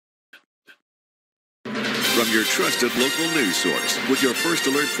from your trusted local news source with your first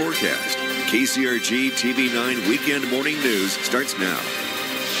alert forecast. KCRG-TV9 Weekend Morning News starts now.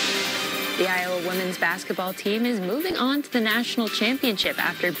 The Iowa women's basketball team is moving on to the national championship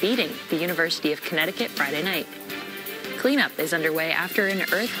after beating the University of Connecticut Friday night. Cleanup is underway after an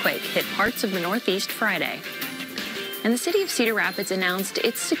earthquake hit parts of the Northeast Friday. And the city of Cedar Rapids announced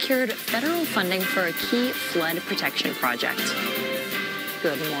it's secured federal funding for a key flood protection project.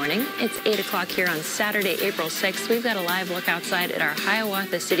 Good morning. It's 8 o'clock here on Saturday, April 6th. We've got a live look outside at our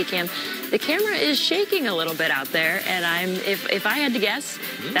Hiawatha City Cam. The camera is shaking a little bit out there, and if I had to guess,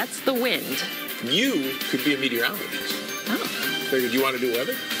 that's the wind. You could be a meteorologist. Oh. Figured you want to do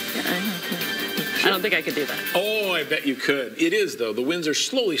weather? I don't think I could do that. Oh, I bet you could. It is, though. The winds are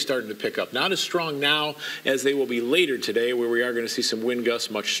slowly starting to pick up. Not as strong now as they will be later today, where we are going to see some wind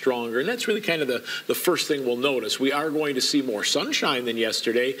gusts much stronger. And that's really kind of the first thing we'll notice. We are going to see more sunshine than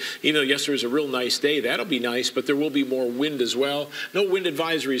yesterday. Even though yesterday was a real nice day, that'll be nice, but there will be more wind as well. No wind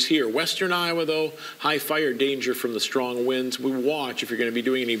advisories here. Western Iowa, though, high fire danger from the strong winds. We watch if you're going to be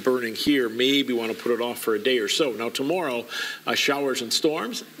doing any burning here. Maybe want to put it off for a day or so. Now, tomorrow, showers and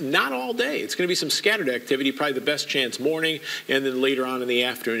storms. Not all day. It's going to be some scattered activity, probably the best chance morning, and then later on in the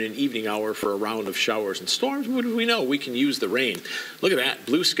afternoon and evening hour for a round of showers and storms. What do we know? We can use the rain. Look at that.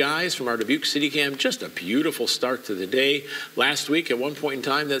 Blue skies from our Dubuque City Cam. Just a beautiful start to the day. Last week, at one point in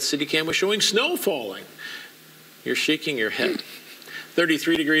time, that City Cam was showing snow falling. You're shaking your head.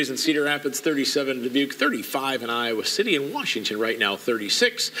 33 degrees in Cedar Rapids, 37 in Dubuque, 35 in Iowa City, and Washington right now,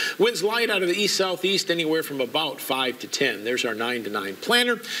 36. Winds light out of the east-southeast, anywhere from about 5 to 10. There's our 9 to 9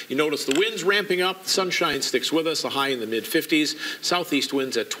 planner. You notice the winds ramping up. The sunshine sticks with us, a high in the mid-50s. Southeast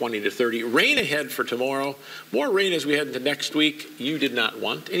winds at 20 to 30. Rain ahead for tomorrow. More rain as we head into next week. You did not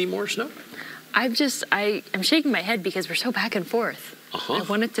want any more snow? I'm shaking my head because we're so back and forth. I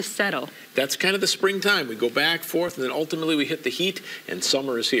want it to settle. That's kind of the springtime. We go back, forth, and then ultimately we hit the heat, and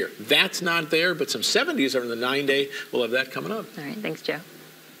summer is here. That's not there, but some 70s are in the 9-day. We'll have that coming up. All right, thanks, Joe.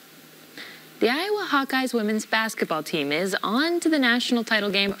 The Iowa Hawkeyes women's basketball team is on to the national title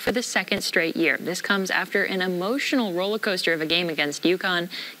game for the second straight year. This comes after an emotional roller coaster of a game against UConn.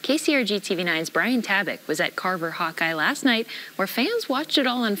 KCRG-TV9's Brian Tabak was at Carver Hawkeye last night, where fans watched it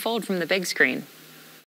all unfold from the big screen.